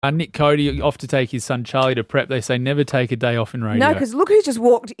Nick Cody off to take his son Charlie to prep. They say never take a day off in radio. No, because look who's just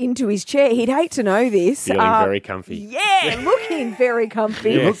walked into his chair. He'd hate to know this. Feeling very comfy. Yeah, looking very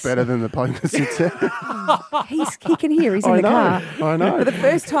comfy. You look better than the bloke that sits there. He can hear. He's in the car. I know. For the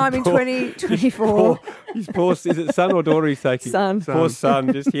first time in 2024. His poor, is it son or daughter he's taking? Son. Poor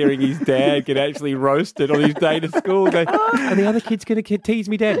son, just hearing his dad get actually roasted on his day to school. Going, are the other kids going to tease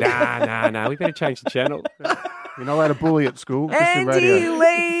me, Dad? Nah. We better change the channel. You're not allowed to bully at school. Just in Andy radio.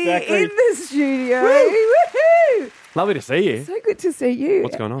 Lee Exactly. in the studio. Woohoo! Lovely to see you. So good to see you.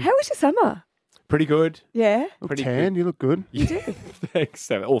 What's going on? How was your summer? Pretty good. Yeah. Look Pretty tan, you look good. You do. Thanks.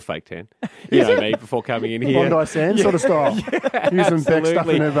 All fake tan. You know me before coming in here. Bondi Sand sort of style. Using Beck stuff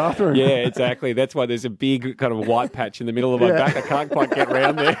in their bathroom. Yeah, exactly. That's why there's a big kind of white patch in the middle of my back. I can't quite get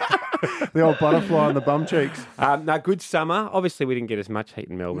round there. The old butterfly on the bum cheeks. No, good summer. Obviously, we didn't get as much heat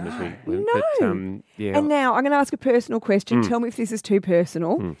in Melbourne as we went. No. But, yeah. And now I'm going to ask a personal question. Tell me if this is too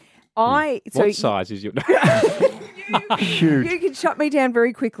personal. What size is your... Huge. You can shut me down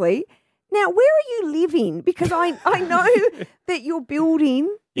very quickly. Now, where are you living? Because I know that you're building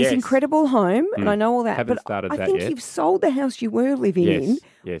this Yes. incredible home, and I know all that. Haven't but started I that think yet. you've sold the house you were living in.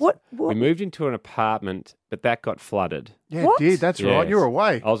 Yes. What? We moved into an apartment, but that got flooded. Yeah, What? it did. That's right. Yes. You're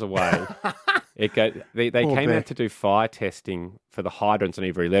away. I was away. They Poor came out Beck. to do fire testing for the hydrants on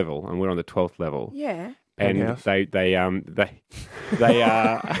every level, and we're on the 12th level. Yeah. And Penthouse. they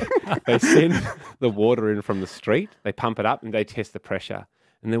send the water in from the street. They pump it up and they test the pressure.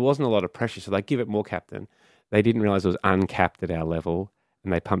 And there wasn't a lot of pressure, so they give it more, Captain. They didn't realise it was uncapped at our level,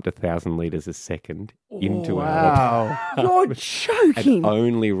 and they pumped 1,000 litres a second into our Wow. You're joking. and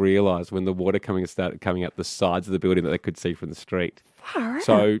only realised when the water started coming up the sides of the building that they could see from the street. Far out.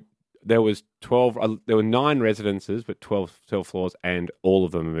 So there was 12. There were 9 residences, but 12 floors, and all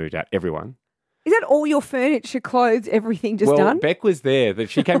of them moved out. Everyone. Is that all your furniture, clothes, everything just well, done? Beck was there.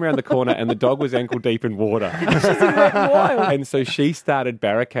 She came around the corner, and the dog was ankle deep in water. Wild. And so she started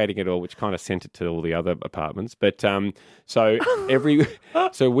barricading it all, which kind of sent it to all the other apartments. But so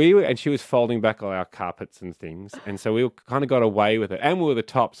she was folding back all our carpets and things, and so we kind of got away with it, and we were the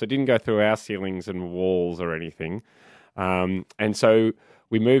top, so it didn't go through our ceilings and walls or anything. And so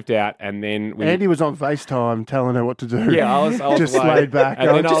we moved out, and then Andy was on FaceTime telling her what to do. Yeah, I was just away. laid back. And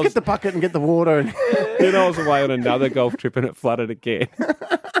Going, then I just was- get the bucket and get the water. And Then I was away on another golf trip, and it flooded again.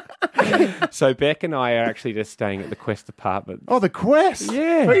 So Beck and I are actually just staying at the Quest apartment. oh, the Quest.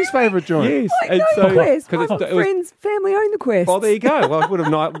 Yeah. His favourite joint. Yes, I know the Quest. 'cause My friends, family own the Quest. Oh, there you go. Well, I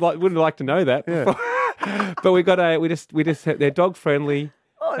wouldn't like to know that. Yeah. Before. But we just they're dog friendly,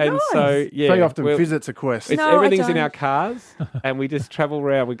 Oh, and nice. so yeah, Very often we're- visits a Quest. It's, No, I everything's in don't. our cars, and we just travel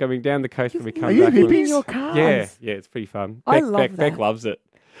around. We're going down the coast, and we come Are you back. hippies? in your cars. Yeah, it's pretty fun. I Beck, love Beck, that. Beck loves it.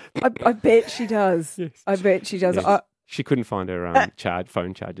 I bet she does. Yes. I bet she does. Yes. She couldn't find her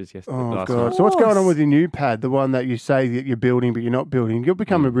phone chargers yesterday. Oh, last God. night. So what's going on course. with your new pad, the one that you say that you're building but you're not building? You'll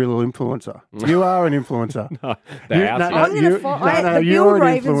become a real influencer. You are an influencer. The You- house no, is- I'm going you- to follow. no, The you're Bill an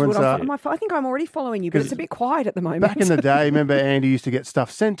Ravenswood. influencer. I think I'm already following you, but it's a bit quiet at the moment. Back in the day, remember Andy used to get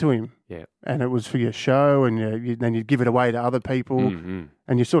stuff sent to him. Yeah. And it was for your show, and then you'd give it away to other people, Mm-hmm.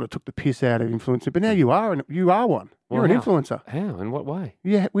 and you sort of took the piss out of influencer. But now you are one. You're Well, an how? influencer. How? In what way?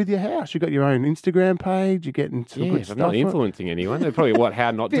 Yeah, with your house, you got your own Instagram page. You're getting some Yeah, good but stuff. I'm not on it. influencing anyone. They're probably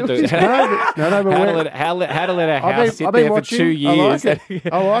how not to do Build it. it. No, but How to we're- let our I've house been- sit I've been there for watching. 2 years. I like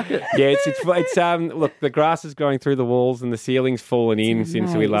it. I like it. Yeah, it's look, the grass is going through the walls and the ceiling's fallen in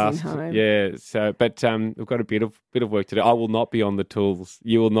since we last. amazing home. Yeah, so but we've got a bit of work to do. I will not be on the tools.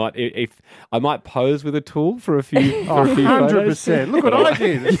 You will not. If I might pose with a tool for a few, for a few 100%. Look what I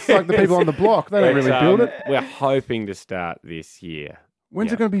did. It's like the people on the block. They don't But, really build it. We're hoping to start this year. When's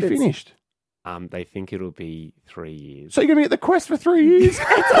yeah. it going to be finished? They think it'll be 3 years. So you're going to be at the Quest for 3 years?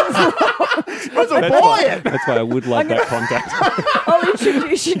 That's a buy it. That's why I would like that contact. I'll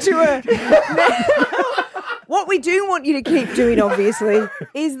introduce you to her. What we do want you to keep doing, obviously,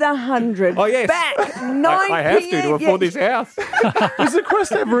 is the 100. Oh, yes. Back 9 I have to afford this house. Does the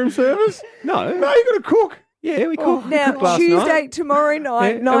Quest have room service? No. No, you got to cook. Yeah, we cooked. Now, last Tuesday, night. tomorrow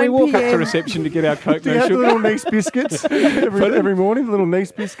night, Yeah, 9 and we walk up to p.m. reception to get our Coke, Do no you have the sugar. little nice biscuits every morning? Little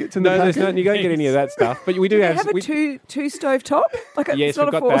nice biscuits in the No, there's packet? no, you don't get any of that stuff. But we do have. have a we, two stove top? Like yes, it's not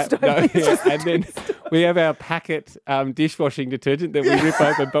we've a got four that. stove. No, it's yeah, just a and then we have our packet dishwashing detergent that we rip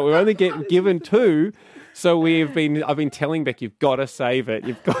open, but we're only given 2. So I've been telling Beck, you've got to save it.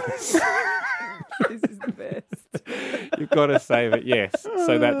 You've got to. This is the best. You've got to save it. Yes,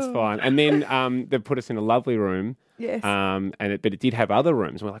 so that's fine. And then they put us in a lovely room. Yes. But it did have other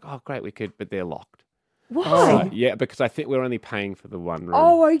rooms. We're like, oh great, we could, but they're locked. Why? So, yeah, because I think we're only paying for the one room.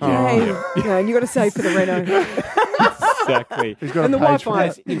 Oh, okay. No, and you got to save for the reno. Exactly. He's got And a the page for Wi-Fi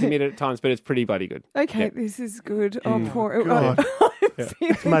is that. intermittent at times, but it's pretty bloody good. Okay, Yep. this is good. Oh, poor. God.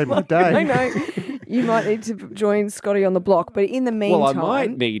 It's made my day. I know. You might need to join Scotty on the block, but in the meantime, Well, I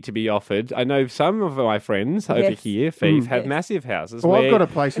might need to be offered. I know some of my friends over Yes. here, Fief, have Yes. massive houses. Well, where I've got a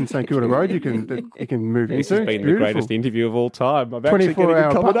place in St Kilda Road you can move This into. has been It's the beautiful. greatest interview of all time. I'm actually getting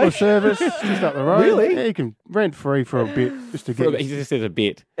 24-hour butler accommodation. service just up the road. Really? Yeah, you can rent free for a bit just to get He just says a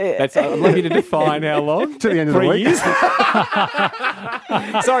bit. That's, I'd love you to define how long. to the end of the 3 week. years?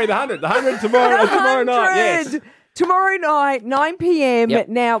 Sorry, the 100. The 100 tomorrow night. Yes. Tomorrow night, 9 p.m. Yep.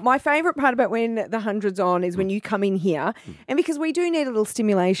 Now, my favourite part about when the 100's on is when you come in here, and because we do need a little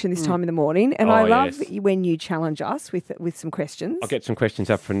stimulation this time in the morning, and Oh, I love yes. when you challenge us with some questions. I'll get some questions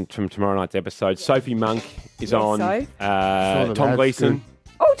up from tomorrow night's episode. Sophie Monk is Yes, on. Soph. Saw the Tom ads, Gleeson. good.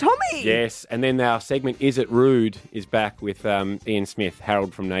 Oh, Tommy! Yes. And then our segment, Is It Rude, is back with Ian Smith,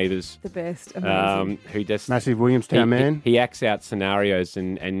 Harold from Neighbours, The best. Amazing. who does... Massive Williamstown man. He acts out scenarios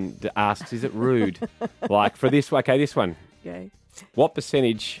and asks, is it rude? Like for this, okay, this one. Okay. What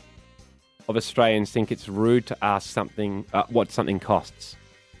percentage of Australians think it's rude to ask something, what something costs?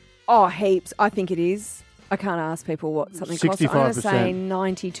 Oh, heaps. I think it is. I can't ask people what something costs. I'm going to 65%. say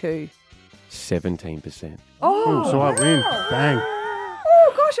 92. 17%. Oh, Ooh, so I win. Bang.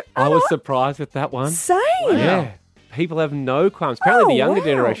 oh gosh. I was surprised with that one. Same. Yeah. People have no qualms. Apparently the younger wow.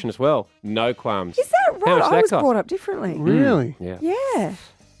 generation as well. No qualms. Is that How right? much I that was cost? brought up differently. Really? Yeah.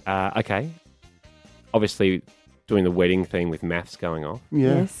 Yeah. Okay. Obviously doing the wedding theme with maths going off.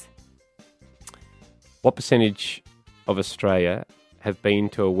 Yeah. Yes. What percentage of Australia have been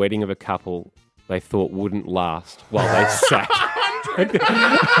to a wedding of a couple they thought wouldn't last while they sat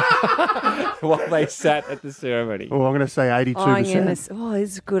while they sat at the ceremony? Oh, I'm going to say 82%. Oh,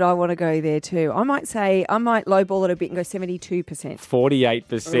 this is good. I want to go there too. I might lowball it a bit and go 72%.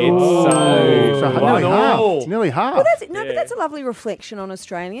 48%. Oh, so So nearly one half. all. It's nearly half. Well, that's but that's a lovely reflection on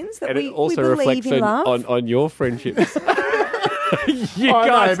Australians that And we it also believe reflects in love. on your friendships. You I know,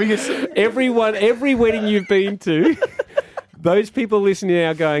 guys, because- every wedding you've been to, those people listening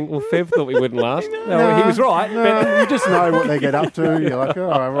now going, well, Fev thought we wouldn't last. No, he was right. No, But you just know what they get up to. You're like,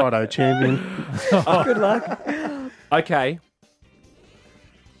 oh, righto, champion. Good luck. okay.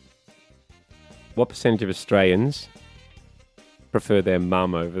 What percentage of Australians prefer their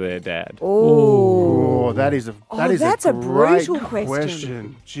mum over their dad? Oh, that is that's a great brutal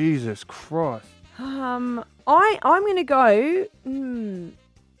question. Jesus Christ. I'm going to go.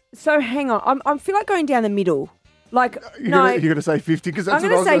 So hang on. I feel like going down the middle. Like You're no, going to say 50 because I'm that's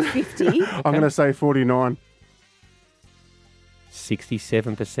going what I to was say 50. I'm going to say 49.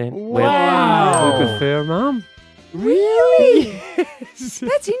 67%. Wow. We prefer mum. Really? That's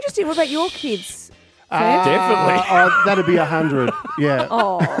interesting. What about your kids? Definitely. That'd be 100. Yeah.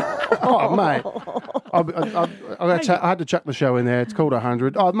 Oh, Mate. I had to chuck the show in there. It's called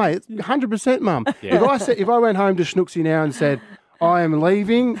 100. Oh, mate, it's 100%, mum. Yeah. If I went home to Schnooksy now and said, I am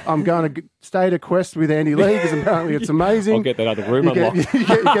leaving, I'm going to stay to Quest with Andy Lee because apparently it's amazing. I'll get that other room You get, unlocked. you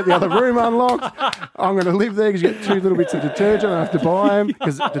get the other room unlocked. I'm going to live there because you get 2 little bits of detergent. I have to buy them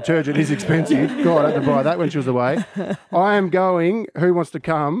because detergent is expensive. God, I had to buy that when she was away. I am going. Who wants to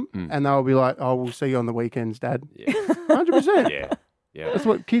come? And they'll be like, oh, we'll see you on the weekends, Dad. Yeah. 100%. Yeah. Yeah. That's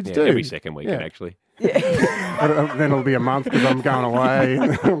what kids Yeah, do. every second weekend, Yeah. actually. Then it'll be a month because I'm going away.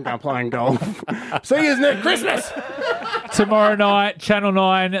 I'm going playing golf. See you next Christmas. Tomorrow night, Channel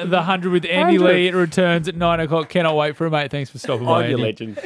 9, The 100 with Andy 100. Lee. It returns at 9 o'clock. Cannot wait for it, mate. Thanks for stopping by, I'm your Andy. legend.